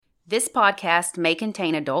This podcast may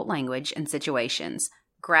contain adult language and situations,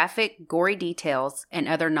 graphic, gory details, and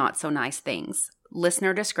other not-so-nice things.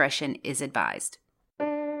 Listener discretion is advised.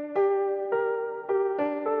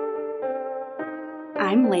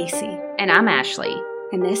 I'm Lacey. And I'm Ashley.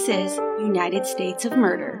 And this is United States of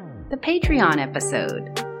Murder. The Patreon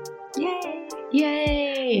episode. Yay!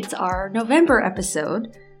 Yay! It's our November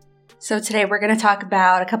episode. So today we're going to talk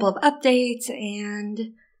about a couple of updates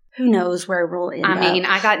and who knows where we'll end up.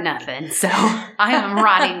 I got nothing. So I am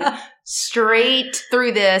riding straight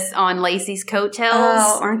through this on Lacey's coattails.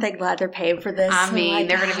 Oh, aren't they glad they're paying for this?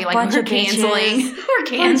 They're going to be like, we're canceling. We're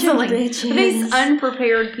canceling. These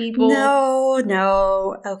unprepared people.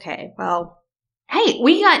 No. Okay, well. Hey,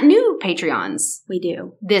 we got new Patreons. We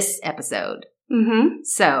do. This episode. Mm-hmm.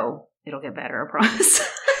 So it'll get better, I promise.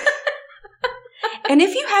 And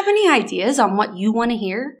if you have any ideas on what you want to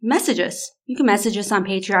hear, message us. You can message us on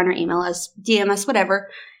Patreon or email us, DM us, whatever.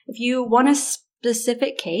 If you want a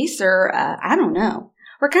specific case or, I don't know.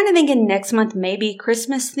 We're kind of thinking next month maybe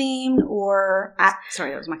Christmas themed or...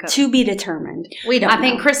 Sorry, that was my cup. To be determined. We don't know. I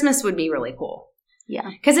think Christmas would be really cool. Yeah.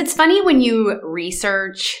 Because it's funny when you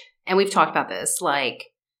research, and we've talked about this, like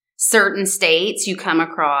certain states you come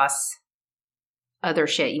across other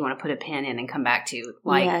shit you want to put a pin in and come back to.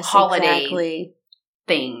 Like holiday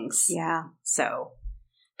things. Yeah. So,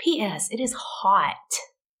 P.S. It is hot.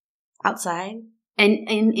 Outside? And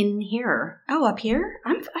in here. Oh, up here?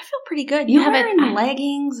 I feel pretty good. You You're have wearing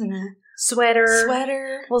leggings and a sweater.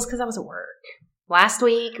 Well, it's because I was at work. Last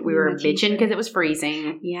week, we were bitching because it was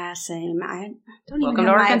freezing. Yeah, same. Welcome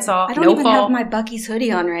to Arkansas. I don't even have my Buc-ee's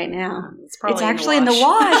hoodie on right now. It's actually in the wash.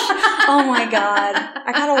 Oh, my God.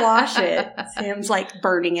 I got to wash it. Sam's like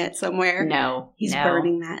burning it somewhere. No. He's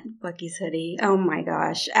burning that Buc-ee's hoodie. Oh, my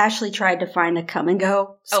gosh. Ashley tried to find a come and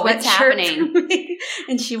go sweatshirt. Oh, it's happening. For me,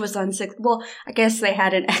 and she was on six. Well, I guess they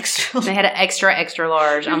had an extra. They had an extra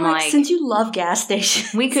large. I'm like, since you love gas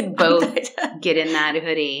stations. We could both get in that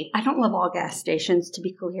hoodie. I don't love all gas stations, to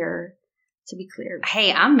be clear.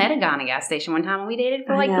 Hey, I met a guy in a gas station one time and we dated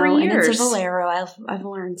for 3 years. And it's a Valero. I've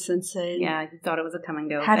learned since then. Yeah, you thought it was a come and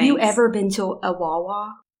go. Have you ever been to a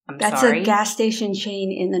Wawa? That's a gas sation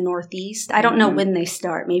chain in the Northeast. I don't know when they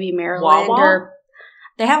start. Maybe Maryland or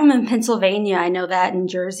they have them in Pennsylvania. I know that in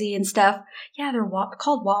Jersey and stuff. Yeah, they're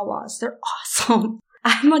called Wawas. They're awesome.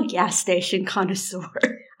 I'm a gas station connoisseur.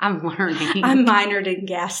 I'm learning. I'm minored in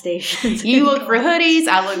gas stations. You look for hoodies.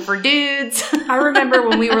 I look for dudes. I remember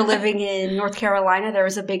when we were living in North Carolina, there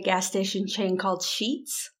was a big gas station chain called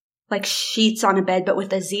Sheets. Like sheets on a bed, but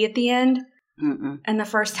with a Z at the end. Mm-mm. And the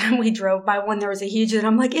first time we drove by one, there was a huge, and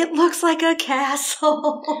I'm like, it looks like a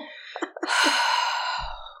castle.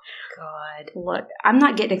 God. Look, I'm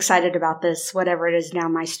not getting excited about this, whatever it is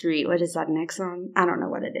down my street. What is that next one? I don't know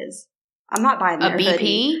what it is. I'm not buying their BP?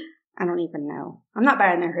 hoodie. I don't even know. I'm not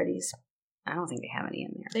buying their hoodies. I don't think they have any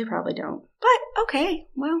in there. They probably don't. But, okay,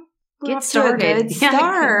 well, get started. Good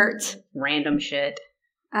start. Random shit.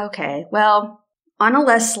 Okay, well, on a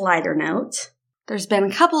less lighter note, there's been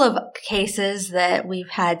a couple of cases that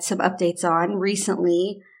we've had some updates on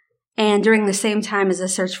recently. And during the same time as the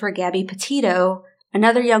search for Gabby Petito,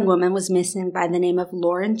 another young woman was missing by the name of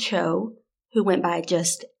Lauren Cho, who went by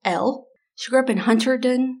just Elle. She grew up in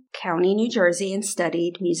Hunterdon County, New Jersey, and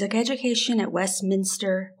studied music education at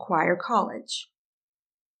Westminster Choir College.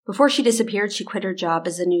 Before she disappeared, she quit her job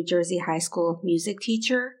as a New Jersey high school music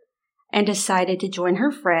teacher and decided to join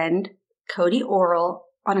her friend, Cody Orrell,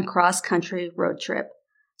 on a cross-country road trip.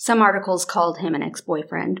 Some articles called him an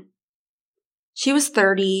ex-boyfriend. She was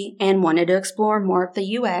 30 and wanted to explore more of the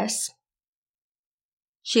U.S.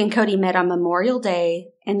 She and Cody met on Memorial Day,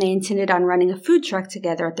 and they intended on running a food truck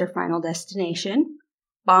together at their final destination,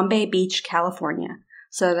 Bombay Beach, California.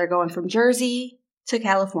 So they're going from Jersey to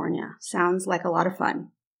California. Sounds like a lot of fun.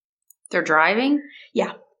 They're driving?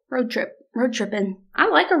 Yeah, road tripping. I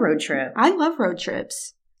like a road trip. I love road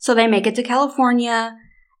trips. So they make it to California,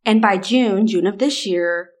 and by June of this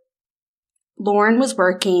year, Lauren was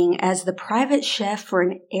working as the private chef for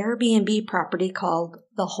an Airbnb property called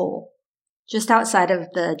The Hole, just outside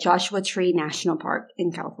of the Joshua Tree National Park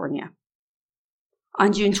in California.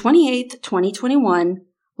 On June 28, 2021,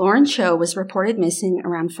 Lauren Cho was reported missing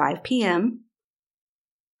around 5 p.m.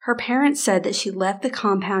 Her parents said that she left the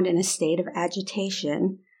compound in a state of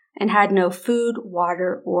agitation and had no food,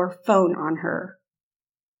 water, or phone on her.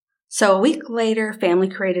 So a week later, family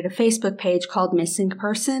created a Facebook page called Missing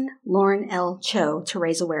Person Lauren L. Cho to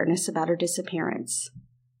raise awareness about her disappearance.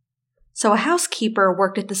 So a housekeeper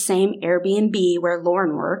worked at the same Airbnb where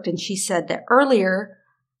Lauren worked, and she said that earlier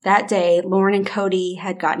that day, Lauren and Cody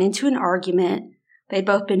had gotten into an argument. They'd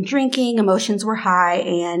both been drinking, emotions were high,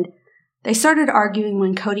 and They started arguing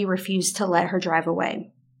when Cody refused to let her drive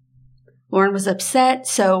away. Lauren was upset,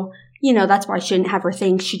 so, that's why she didn't have her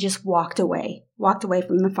things. She just walked away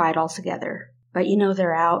from the fight altogether. But,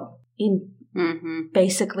 they're out in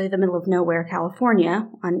basically the middle of nowhere, California,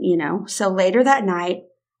 So later that night,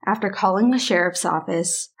 after calling the sheriff's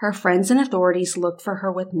office, her friends and authorities looked for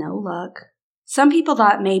her with no luck. Some people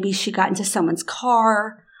thought maybe she got into someone's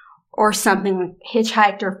car or something,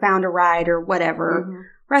 hitchhiked or found a ride or whatever. Mm-hmm.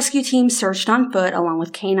 Rescue teams searched on foot along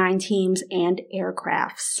with canine teams and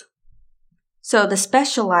aircrafts. So the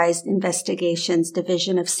Specialized Investigations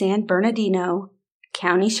Division of San Bernardino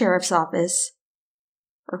County Sheriff's Office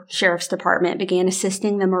or Sheriff's Department began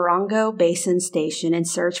assisting the Morongo Basin Station in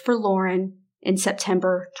search for Lauren in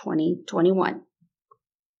September 2021.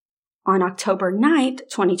 On October 9th,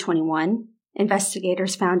 2021,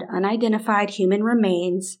 investigators found unidentified human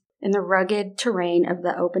remains in the rugged terrain of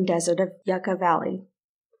the open desert of Yucca Valley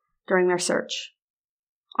during their search.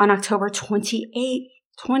 On October 28th,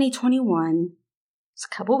 2021, it's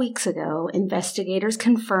a couple weeks ago, investigators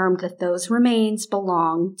confirmed that those remains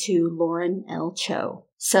belong to Lauren L. Cho.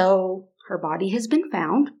 So her body has been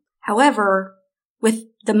found. However, with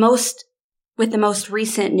the most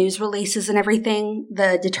recent news releases and everything,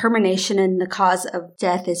 the determination and the cause of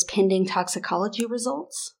death is pending toxicology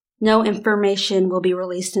results. No information will be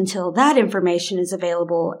released until that information is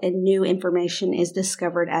available and new information is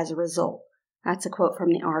discovered as a result. That's a quote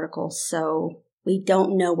from the article. So we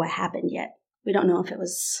don't know what happened yet. We don't know if it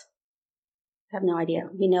was, I have no idea.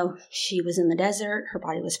 We know she was in the desert. Her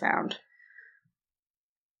body was found.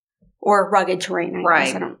 Or rugged terrain, I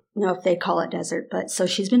guess. I don't know if they call it desert, but so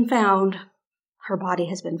she's been found. Her body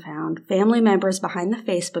has been found. Family members behind the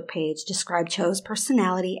Facebook page describe Cho's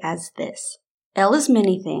personality as this. Elle is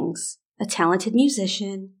many things: a talented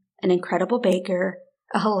musician, an incredible baker,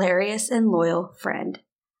 a hilarious and loyal friend,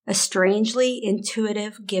 a strangely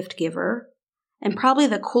intuitive gift giver, and probably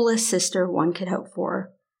the coolest sister one could hope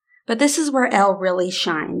for. But this is where Elle really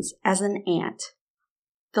shines, as an aunt.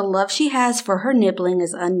 The love she has for her nibbling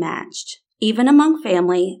is unmatched. Even among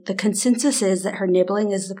family, the consensus is that her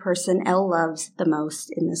nibbling is the person Elle loves the most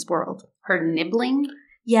in this world. Her nibbling?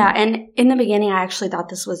 Yeah, and in the beginning, I actually thought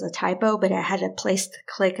this was a typo, but I had a place to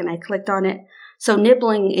click, and I clicked on it. So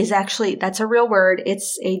nibbling is actually, that's a real word.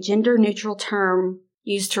 It's a gender-neutral term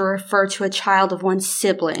used to refer to a child of one's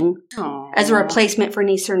sibling. Aww. As a replacement for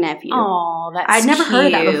niece or nephew. Oh, that's I'd never cute. heard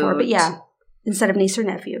of that before, but yeah, instead of niece or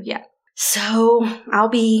nephew, yeah. So I'll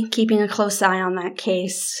be keeping a close eye on that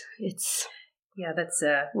case.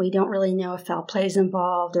 We don't really know if foul play is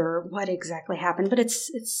involved or what exactly happened, but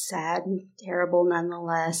it's sad and terrible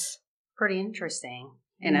nonetheless. Pretty interesting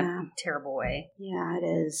in a terrible way. Yeah, it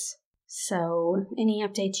is. So, any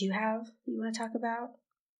updates you have that you want to talk about?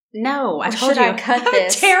 No, I told you. I cut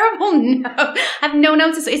this? Terrible. No, I have no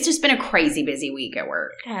notes. It's just been a crazy busy week at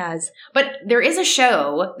work. It has. But there is a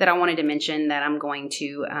show that I wanted to mention that I'm going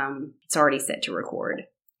to, it's already set to record.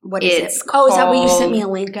 What is it? Is that what you sent me a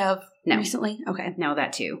link of recently? Okay. No,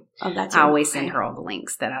 that too. Oh, that too. I always send her all the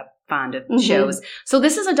links that I find of shows. So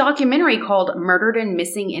this is a documentary called Murdered and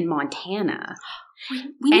Missing in Montana.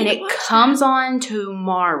 And it comes on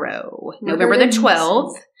tomorrow, November the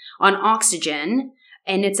 12th, on Oxygen.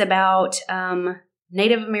 And it's about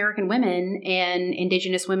Native American women and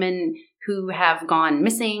Indigenous women who have gone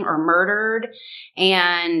missing or murdered.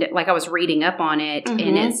 And like I was reading up on it,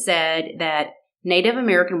 and it said that Native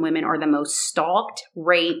American women are the most stalked,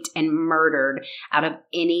 raped, and murdered out of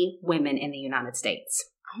any women in the United States.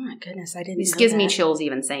 Oh my goodness, I didn't know that. This gives me chills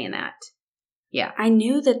even saying that. Yeah. I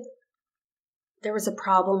knew that there was a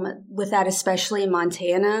problem with that, especially in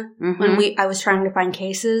Montana, when I was trying to find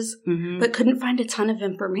cases, but couldn't find a ton of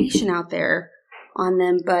information out there on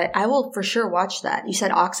them. But I will for sure watch that. You said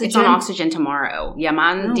Oxygen? It's on Oxygen tomorrow. Yeah,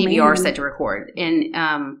 mine DVR set to record.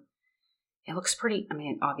 And it looks pretty, I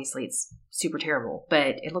mean, obviously it's super terrible,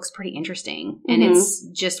 but it looks pretty interesting. And it's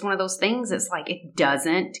just one of those things that's like, it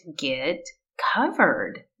doesn't get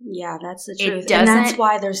covered. Yeah, that's the truth. And that's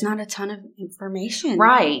why there's not a ton of information.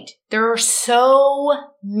 Right. There are so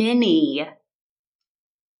many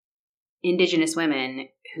Indigenous women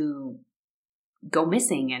who go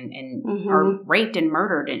missing and are raped and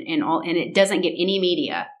murdered and all, and it doesn't get any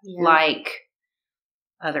media like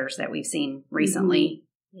others that we've seen recently.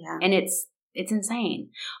 Yeah. And it's insane.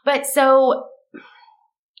 But so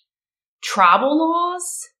tribal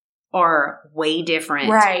laws are way different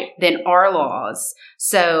than our laws.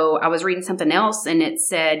 So I was reading something else and it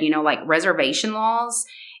said, like reservation laws,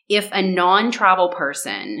 if a non-tribal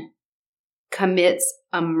person commits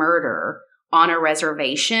a murder on a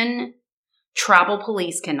reservation, Tribal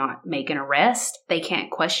police cannot make an arrest. They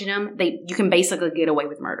can't question them. You can basically get away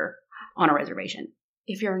with murder on a reservation.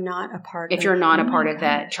 If you're not a part of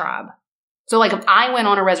that tribe. So like if I went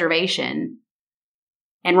on a reservation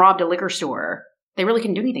and robbed a liquor store, they really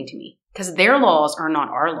couldn't do anything to me because their laws are not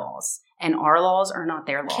our laws and our laws are not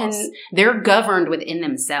their laws. They're governed within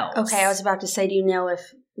themselves. Okay, I was about to say, do you know if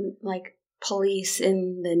like police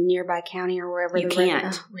in the nearby county or wherever you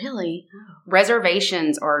can't. Oh, really? Oh.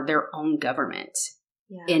 Reservations are their own government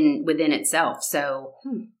within itself. So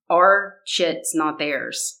our shit's not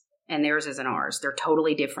theirs and theirs isn't ours. They're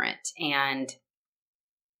totally different. And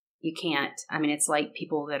you can't, I mean, it's like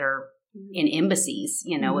people that are in embassies,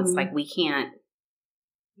 you know, it's like we can't.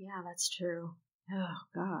 Yeah, that's true. Oh,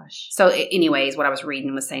 gosh. So anyways, what I was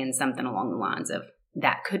reading was saying something along the lines of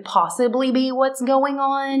that could possibly be what's going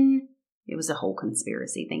on. It was a whole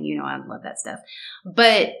conspiracy thing. You know, I love that stuff.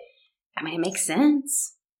 But, I mean, it makes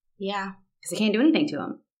sense. Yeah. Because they can't do anything to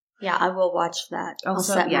them. Yeah, I will watch that.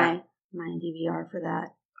 Also, I'll set my DVR for that.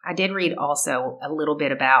 I did read also a little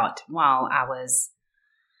bit about while I was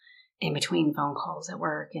in between phone calls at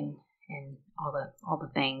work and all the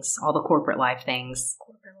things, all the corporate life things.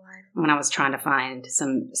 When I was trying to find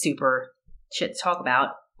some super shit to talk about.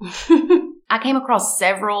 I came across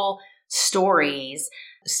several stories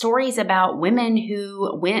about women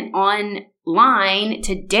who went online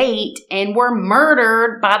to date and were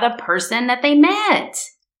murdered by the person that they met.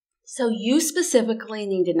 So you specifically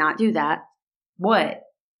need to not do that. What?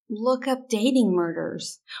 Look up dating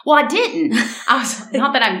murders. Well, I didn't.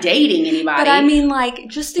 Not that I'm dating anybody. But I mean, like,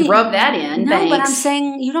 just to rub that in. No, thanks. But I'm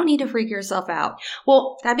saying you don't need to freak yourself out.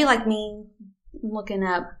 Well, that'd be like me looking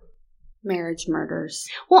up marriage murders.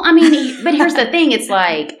 Well, I mean, but here's the thing. It's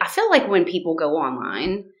like, I feel like when people go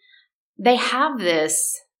online, they have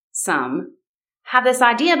this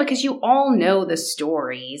idea because you all know the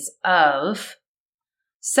stories of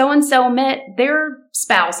so-and-so met their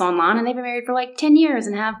spouse online and they've been married for like 10 years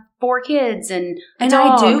and have 4 kids and a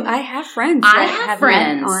dog. I have friends that have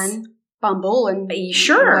met on Bumble and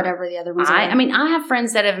whatever the other ones are. I mean, I have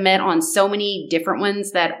friends that have met on so many different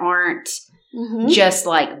ones that aren't just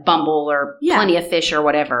like Bumble or Plenty of Fish or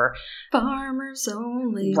whatever. Farmers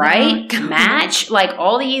Only. Right? Match. Like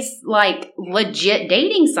all these like legit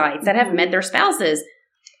dating sites that have met their spouses.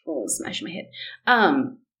 Oh, smash my head.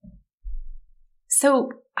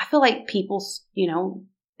 So I feel like people, you know,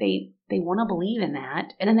 they want to believe in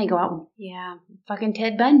that. And then they go out and fucking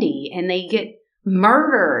Ted Bundy and they get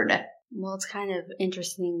murdered. Well, it's kind of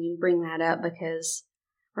interesting you bring that up because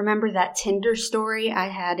remember that Tinder story I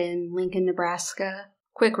had in Lincoln, Nebraska?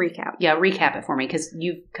 Quick recap. Yeah, recap it for me because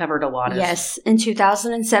you've covered a lot of... Yes. In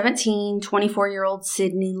 2017, 24-year-old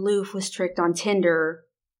Sydney Loof was tricked on Tinder.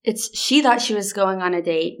 She thought she was going on a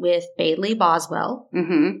date with Bailey Boswell.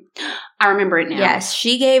 Mm-hmm. I remember it now. Yes,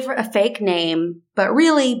 she gave a fake name, but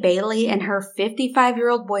really Bailey and her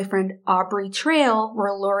 55-year-old boyfriend Aubrey Trail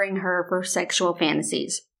were luring her for sexual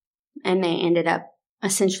fantasies. And they ended up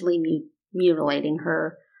essentially mutilating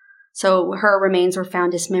her. So her remains were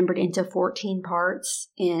found dismembered into 14 parts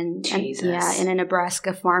in a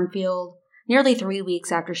Nebraska farm field nearly 3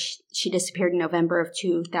 weeks after she disappeared in November of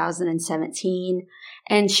 2017.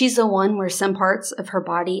 And she's the one where some parts of her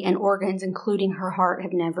body and organs, including her heart,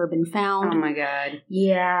 have never been found. Oh, my God.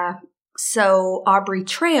 Yeah. So Aubrey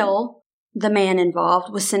Trail, the man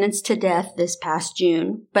involved, was sentenced to death this past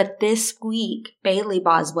June. But this week, Bailey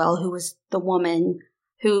Boswell, who was the woman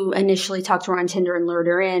who initially talked to her on Tinder and lured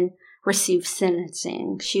her in, received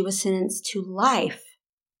sentencing. She was sentenced to life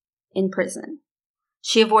in prison.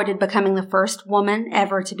 She avoided becoming the first woman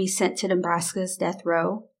ever to be sent to Nebraska's death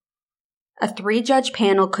row. A 3-judge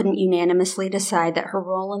panel couldn't unanimously decide that her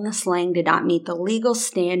role in the slaying did not meet the legal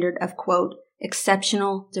standard of, quote,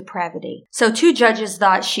 exceptional depravity. So 2 judges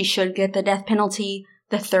thought she should get the death penalty.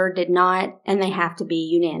 The 3rd did not, and they have to be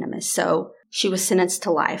unanimous. So she was sentenced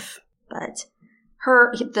to life. But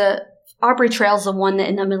Aubrey Trail's the one that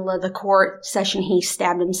in the middle of the court session, he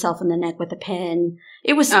stabbed himself in the neck with a pen.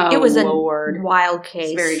 It was a wild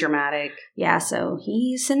case. It's very dramatic. Yeah, so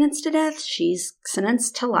he's sentenced to death. She's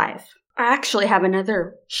sentenced to life. I actually have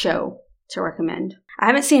another show to recommend. I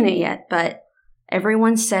haven't seen it yet, but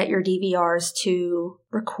everyone set your DVRs to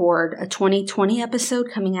record a 2020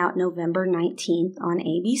 episode coming out November 19th on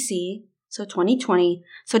ABC. So 2020.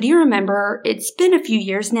 So do you remember, it's been a few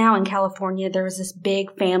years now in California, there was this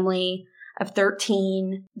big family of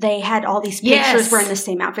 13. They had all these pictures wearing the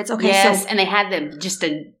same outfits. Okay, yes, and they had just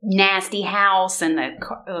a nasty house and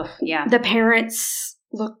the parents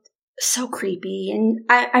looked so creepy. And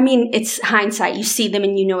I mean, it's hindsight. You see them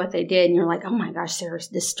and you know what they did and you're like, oh my gosh, they're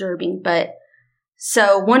disturbing. But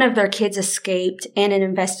So one of their kids escaped, and an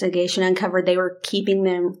investigation uncovered they were keeping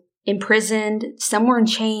them imprisoned. Some were in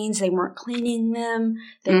chains. They weren't cleaning them.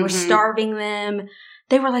 They were starving them.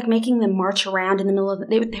 They were like making them march around in the middle of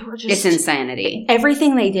it. They were just... It's insanity.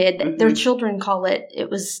 Everything they did, their children call it,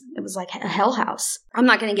 it was like a hell house. I'm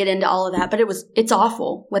not going to get into all of that, but it's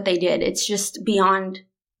awful what they did. It's just beyond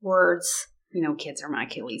words. You know, kids are my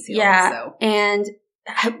Achilles heel. Yeah.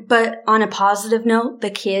 But on a positive note, the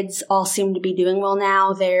kids all seem to be doing well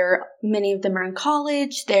now. Many of them are in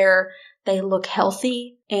college. They look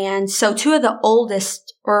healthy. And so two of the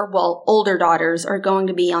older daughters are going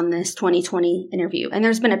to be on this 2020 interview. And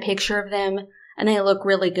there's been a picture of them, and they look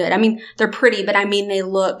really good. I mean, they're pretty, but I mean, they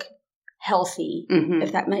look healthy,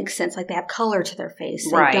 if that makes sense. Like, they have color to their face.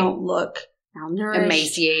 They don't look malnourished.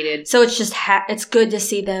 Emaciated. So it's just, it's good to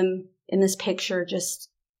see them in this picture just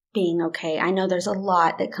being okay. I know there's a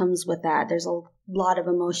lot that comes with that. There's a lot of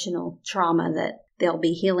emotional trauma that they'll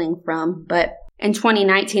be healing from, but in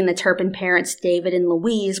 2019, the Turpin parents, David and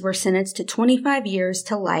Louise, were sentenced to 25 years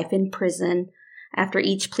to life in prison after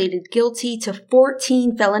each pleaded guilty to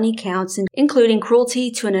 14 felony counts, including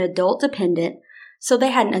cruelty to an adult dependent. So they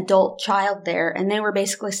had an adult child there, and they were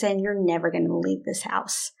basically saying, you're never going to leave this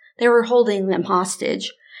house. They were holding them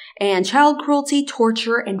hostage. And child cruelty,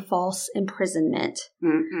 torture, and false imprisonment.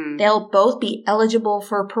 They'll both be eligible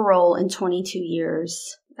for parole in 22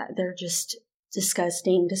 years. They're just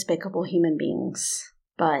disgusting, despicable human beings.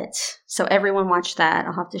 But, so everyone watch that.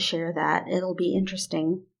 I'll have to share that. It'll be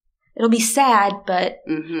interesting. It'll be sad, but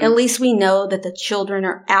at least we know that the children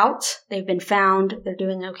are out. They've been found. They're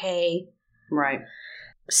doing okay. Right.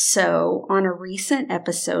 So, on a recent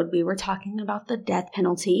episode, we were talking about the death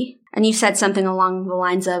penalty. And you said something along the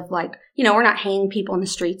lines of, like, you know, we're not hanging people in the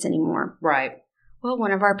streets anymore. Right. Well,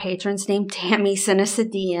 one of our patrons named Tammy sent us a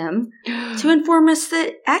DM to inform us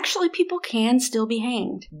that actually people can still be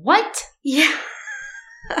hanged. What? Yeah.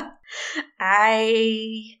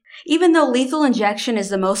 Even though lethal injection is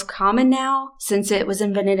the most common now, since it was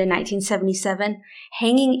invented in 1977,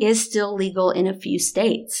 hanging is still legal in a few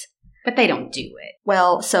states. But they don't do it.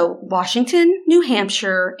 Well, so Washington, New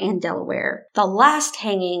Hampshire, and Delaware. The last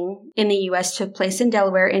hanging in the U.S. took place in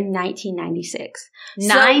Delaware in 1996.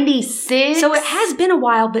 96? So it has been a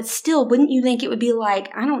while, but still, wouldn't you think it would be like,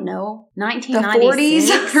 I don't know,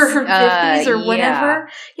 1996? The 40s or 50s or whatever?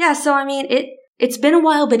 Yeah, so I mean, it's been a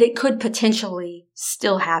while, but it could potentially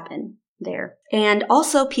still happen there. And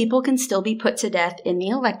also, people can still be put to death in the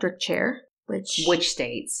electric chair, which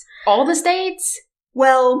states? All the states?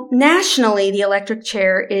 Well, nationally, the electric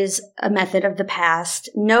chair is a method of the past.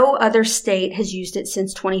 No other state has used it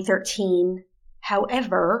since 2013.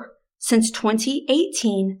 However, since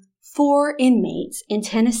 2018, 4 inmates in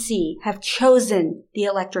Tennessee have chosen the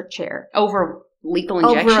electric chair. Over lethal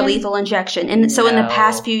injection? And so in the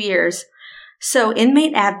past few years. So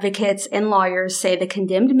inmate advocates and lawyers say the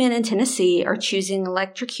condemned men in Tennessee are choosing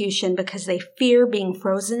electrocution because they fear being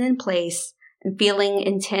frozen in place and feeling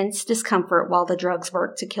intense discomfort while the drugs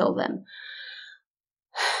work to kill them.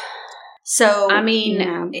 So, I mean,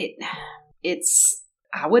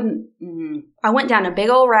 I wouldn't. I went down a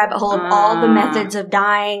big old rabbit hole of all the methods of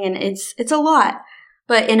dying, and it's a lot.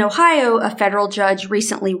 But in Ohio, a federal judge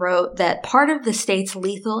recently wrote that part of the state's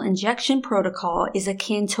lethal injection protocol is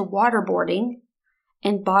akin to waterboarding,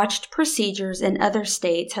 and botched procedures in other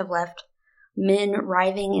states have left men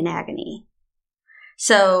writhing in agony.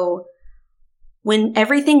 So, when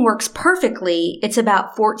everything works perfectly, it's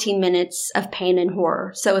about 14 minutes of pain and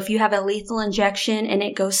horror. So if you have a lethal injection and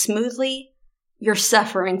it goes smoothly, you're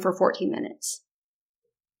suffering for 14 minutes.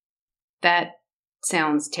 That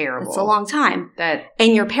sounds terrible. It's a long time.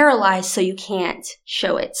 And you're paralyzed, so you can't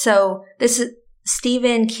show it. So this is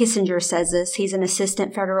Stephen Kissinger says this. He's an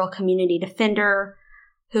assistant federal community defender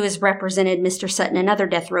who has represented Mr. Sutton and other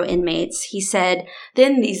death row inmates. He said,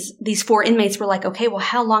 then these 4 inmates were like, okay, well,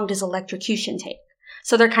 how long does electrocution take?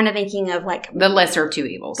 So they're kind of thinking of like the lesser of two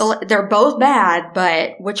evils. They're both bad,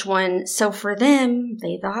 but which one? So for them,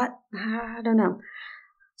 they thought, I don't know.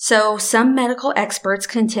 So some medical experts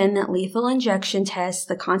contend that lethal injection tests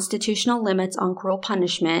the constitutional limits on cruel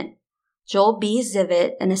punishment. Joel B.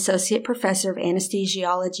 Zivit, an associate professor of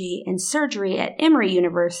anesthesiology and surgery at Emory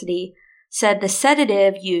University, said the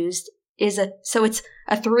sedative used it's a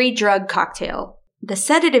 3-drug cocktail. The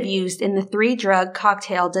sedative used in the 3-drug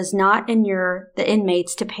cocktail does not inure the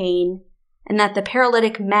inmates to pain, and that the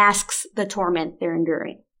paralytic masks the torment they're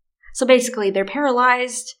enduring. So basically, they're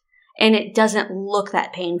paralyzed, and it doesn't look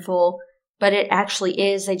that painful, but it actually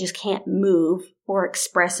is. They just can't move or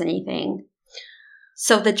express anything.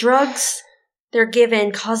 So the drugs they're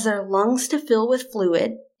given cause their lungs to fill with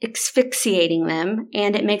fluid, asphyxiating them,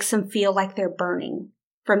 and it makes them feel like they're burning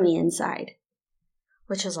from the inside,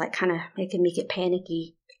 which is like kind of making me get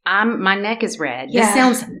panicky. My neck is red. Yeah. This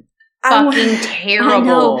sounds fucking terrible. I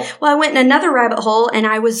know. Well, I went in another rabbit hole and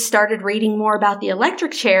I started reading more about the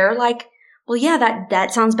electric chair. Like, well, yeah,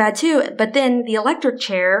 that sounds bad too. But then the electric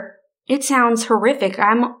chair, it sounds horrific.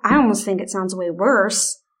 I almost think it sounds way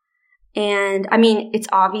worse. And I mean, it's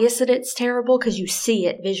obvious that it's terrible because you see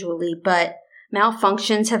it visually, but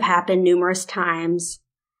malfunctions have happened numerous times.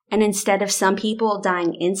 And instead of some people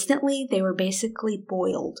dying instantly, they were basically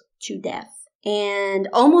boiled to death. And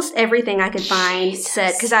almost everything I could find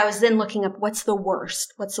said, because I was then looking up what's the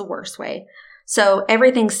worst way. So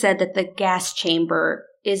everything said that the gas chamber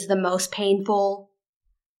is the most painful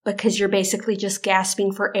because you're basically just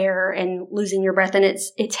gasping for air and losing your breath, and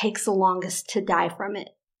it takes the longest to die from it.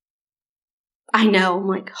 I know. I'm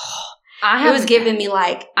like, it was giving me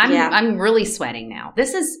like, I'm really sweating now.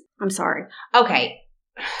 I'm sorry. Okay.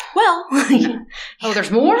 Well. Oh,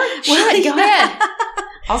 there's more? Shit, go ahead.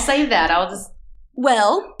 I'll save that.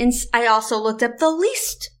 Well, I also looked up the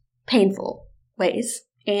least painful ways.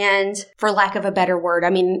 And for lack of a better word,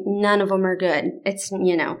 I mean, none of them are good. It's,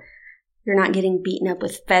 you're not getting beaten up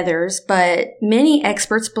with feathers, but many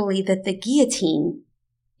experts believe that the guillotine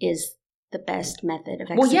is the best method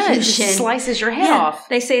of execution. Well, yeah, it just slices your head off.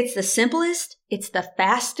 They say it's the simplest, it's the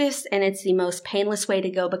fastest, and it's the most painless way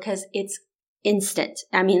to go because it's instant.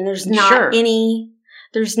 I mean, there's not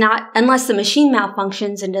unless the machine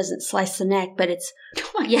malfunctions and doesn't slice the neck, but it's,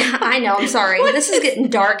 yeah, I know, I'm sorry. This is getting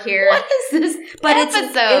dark here. What is this But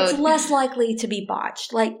episode? It's less likely to be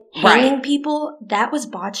botched. Like, hanging people, that was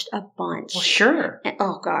botched a bunch. Well, sure. And,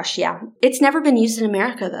 oh, gosh, yeah. It's never been used in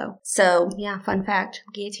America, though. So, yeah, fun fact,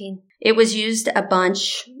 guillotine. It was used a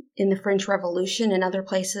bunch in the French Revolution and other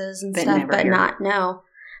places and stuff, but no.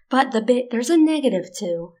 But there's a negative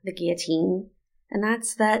to the guillotine. And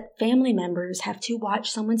that's that family members have to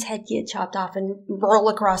watch someone's head get chopped off and roll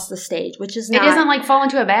across the stage, which is not... It doesn't, like, fall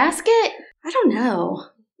into a basket? I don't know.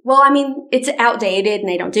 Well, I mean, it's outdated and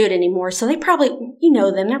they don't do it anymore. So they probably,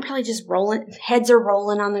 them, they're probably just rolling, heads are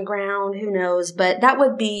rolling on the ground. Who knows? But that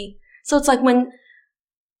would be... So it's like when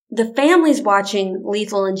the family's watching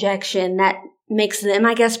Lethal Injection, that makes them,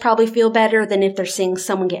 I guess, probably feel better than if they're seeing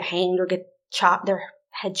someone get hanged or get their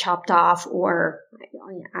head chopped off, or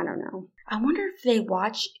I don't know. I wonder if they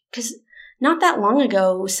watch, because not that long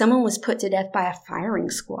ago, someone was put to death by a firing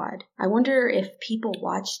squad. I wonder if people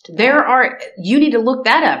watched that. You need to look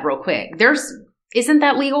that up real quick. Isn't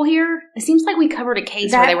that legal here? It seems like we covered a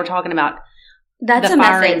case where they were talking about the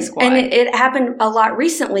firing squad. And it happened a lot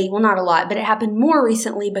recently. Well, not a lot, but it happened more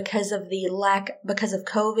recently because of because of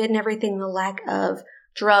COVID and everything, the lack of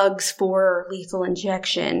drugs for lethal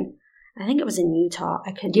injection. I think it was in Utah.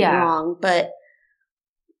 I could be wrong, but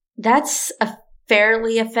that's a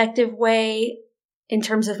fairly effective way in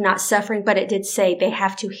terms of not suffering, but it did say they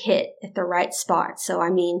have to hit at the right spot. So,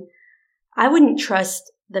 I mean, I wouldn't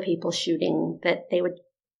trust the people shooting that they would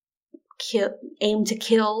aim to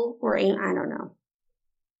kill or aim, I don't know.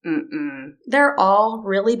 Mm-mm. They're all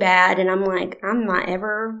really bad, and I'm like, I'm not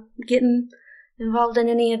ever getting involved in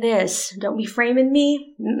any of this. Don't be framing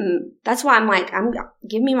me. Mm-mm. That's why I'm like, I'm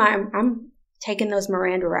taking those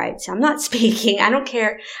Miranda rights. I'm not speaking. I don't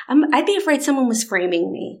care. I'd be afraid someone was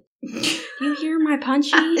framing me. You hear my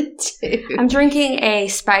punchy? I'm drinking a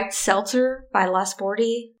spiked seltzer by Las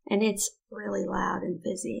 40, and it's really loud and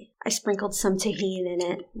fizzy. I sprinkled some tahini in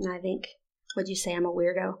it, and I think, what'd you say? I'm a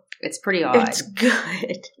weirdo? It's pretty odd. It's good.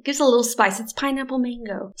 It gives a little spice. It's pineapple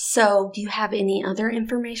mango. So, do you have any other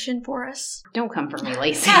information for us? Don't come for me,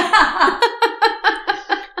 Lacey.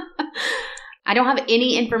 I don't have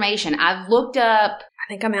any information. I've looked up. I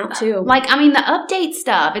think I'm out too. The update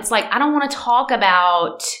stuff. It's like, I don't want to talk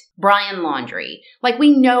about Brian Laundrie. Like,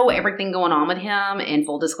 we know everything going on with him. In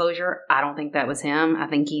full disclosure, I don't think that was him. I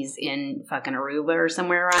think he's in fucking Aruba or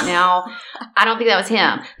somewhere right now. I don't think that was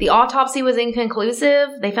him. The autopsy was inconclusive.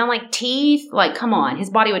 They found like teeth. Like, come on. His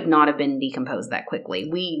body would not have been decomposed that quickly.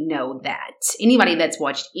 We know that. Anybody that's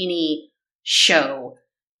watched any show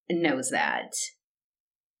knows that.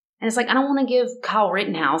 And it's like, I don't want to give Kyle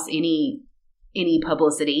Rittenhouse any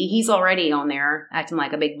publicity. He's already on there acting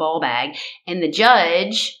like a big ball bag. And the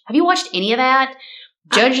judge, have you watched any of that?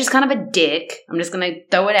 Judge is kind of a dick. I'm just going to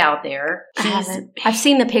throw it out there. I haven't. I've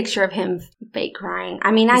seen the picture of him fake crying.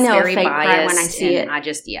 I mean, I know a fake cry when I see it. I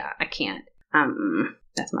can't.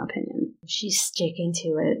 That's my opinion. She's sticking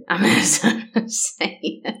to it. I'm just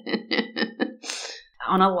saying.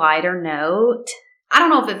 On a lighter note, I don't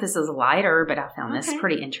know if this is lighter, but I found this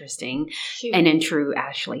pretty interesting. Shoot. And in true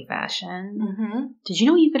Ashley fashion. Mm-hmm. Did you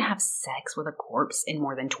know you could have sex with a corpse in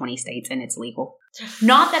more than 20 states and it's legal?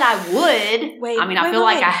 Not that I would. Wait, I feel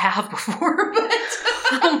like I have before, but...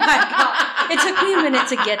 Oh my God. It took me a minute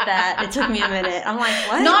to get that. It took me a minute. I'm like,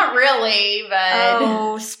 what? Not really, but...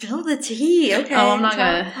 Oh, spill the tea. Okay. Oh, I'm not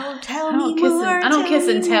going to... Oh, tell me more. I don't kiss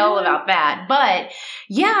and tell about that. But,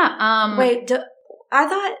 yeah. Wait, I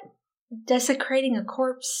thought desecrating a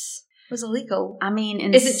corpse was illegal. I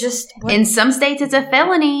mean... Is it just... What? In some states, it's a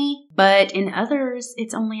felony, but in others,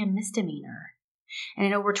 it's only a misdemeanor. And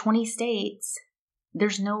in over 20 states,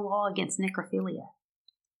 there's no law against necrophilia.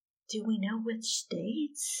 Do we know which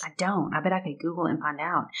states? I don't. I bet I could Google it and find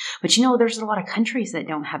out. But there's a lot of countries that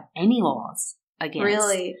don't have any laws against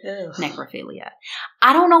necrophilia.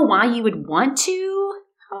 I don't know why you would want to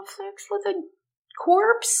have sex with a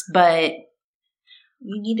corpse, but...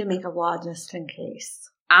 You need to make a law just in case.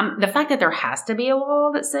 The fact that there has to be a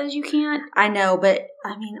law that says you can't... I know, but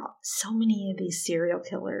I mean, so many of these serial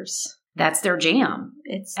killers... That's their jam.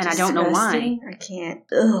 It's and disgusting. I don't know why. I can't.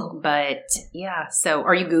 Ugh. But, yeah. So,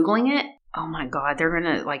 are you Googling it? Oh, my God. They're going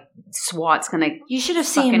to, SWAT's going to... You should have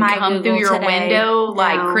seen my come Google through your today. window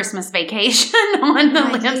like Christmas Vacation on the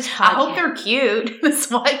limbs. I hope they're cute. The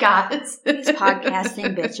SWAT guys. These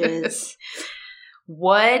podcasting bitches.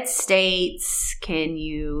 What states can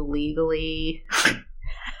you legally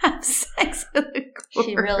have sex with a corpse?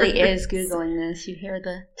 She really is Googling this. You hear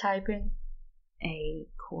the typing? A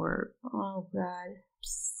corpse. Oh, God.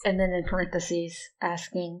 And then in parentheses,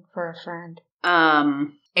 asking for a friend.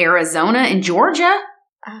 Arizona and Georgia.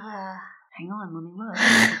 Hang on, let me look.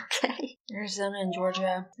 Okay. Arizona and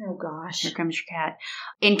Georgia. Oh, gosh. Here comes your cat.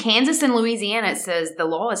 In Kansas and Louisiana, it says the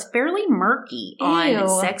law is fairly murky on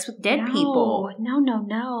sex with dead people.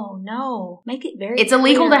 No. Make it very It's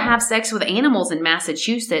illegal to have sex with animals in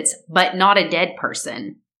Massachusetts, but not a dead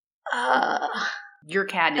person. Your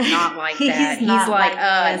cat is not like that. He's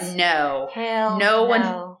like, no. Hell no.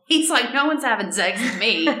 One. He's like, no one's having sex with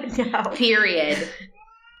me. No. Period.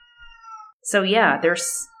 So, yeah,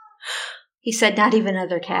 there's... He said not even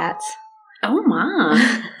other cats. Oh,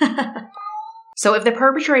 my. So, if the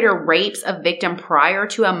perpetrator rapes a victim prior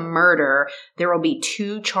to a murder, there will be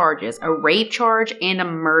 2 charges, a rape charge and a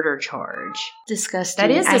murder charge. Disgusting.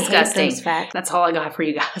 That is disgusting. I hate those facts. That's all I got for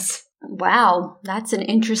you guys. Wow, that's an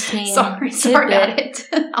interesting Sorry about it.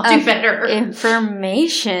 I'll do better.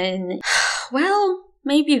 Information. Well,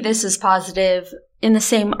 maybe this is positive. In the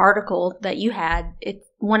same article that you had,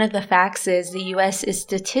 one of the facts is the U.S. is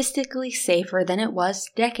statistically safer than it was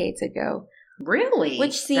decades ago. Really?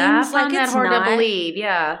 Which seems like it's hard not. To believe,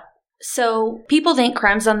 yeah. So people think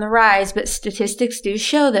crime's on the rise, but statistics do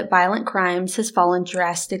show that violent crimes has fallen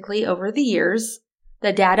drastically over the years.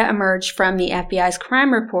 The data emerged from the FBI's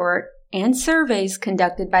crime report and surveys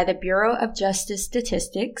conducted by the Bureau of Justice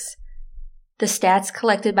Statistics. The stats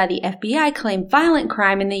collected by the FBI claim violent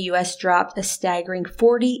crime in the U.S. dropped a staggering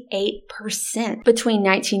 48% between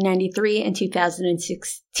 1993 and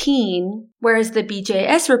 2016, whereas the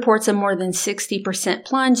BJS reports a more than 60%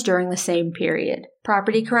 plunge during the same period.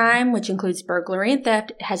 Property crime, which includes burglary and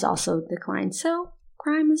theft, has also declined. So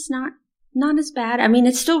crime is not as bad. I mean,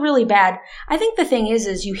 it's still really bad. I think the thing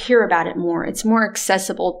is you hear about it more. It's more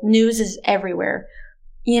accessible. News is everywhere.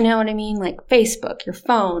 You know what I mean? Like Facebook, your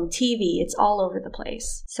phone, TV, it's all over the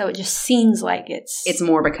place. So it just seems like it's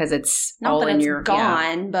more because it's not all that in it's your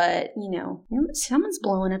gone, but someone's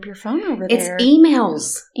blowing up your phone over there. It's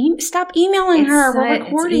emails. Stop emailing her. We're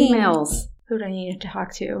recording. It's emails. Who do I need to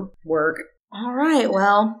talk to? Work. All right.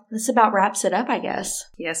 Well, this about wraps it up, I guess.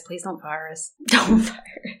 Yes, please don't fire us. Don't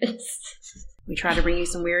fire us. We tried to bring you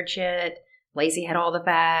some weird shit. Lacey had all the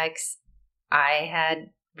facts. I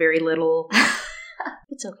had very little.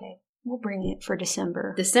 It's okay. We'll bring it for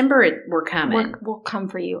December. We're coming. We'll come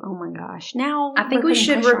for you. Oh my gosh! Now I think we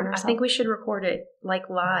should. I think we should record it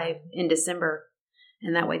live in December,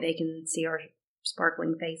 and that way they can see our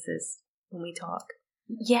sparkling faces when we talk.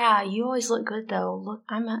 Yeah, you always look good though. Look,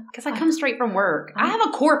 because I come straight from work. I have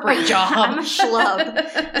a corporate job. I'm a schlub.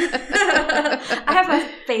 I have a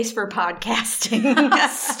face for podcasting.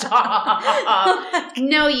 Stop.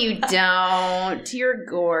 No, you don't. You're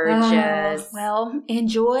gorgeous. Well,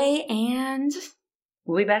 enjoy, and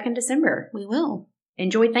we'll be back in December. We will.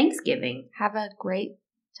 Enjoy Thanksgiving. Have a great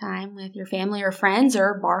time with your family or friends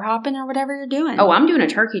or bar hopping or whatever you're doing. Oh, I'm doing a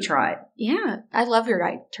turkey trot. Yeah, I love your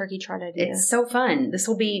turkey trot idea. It's so fun. This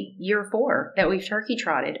will be year 4 that we've turkey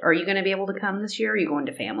trotted. Are you going to be able to come this year or are you going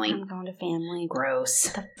to family? I'm going to family.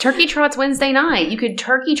 Gross. Turkey trot's Wednesday night. You could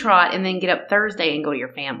turkey trot and then get up Thursday and go to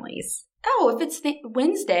your family's. Oh, if it's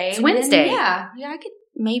Wednesday. It's Wednesday. Yeah, I could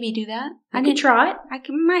maybe do that. I could trot.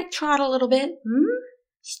 Might trot a little bit.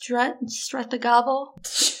 Strut the gobble.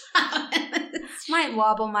 Might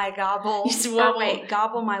wobble my gobble. Just wobble. Wait,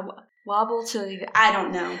 gobble my wobble to. I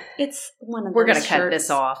don't know. It's one of those. We're gonna cut this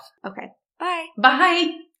off. Okay. Bye.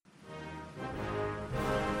 Bye.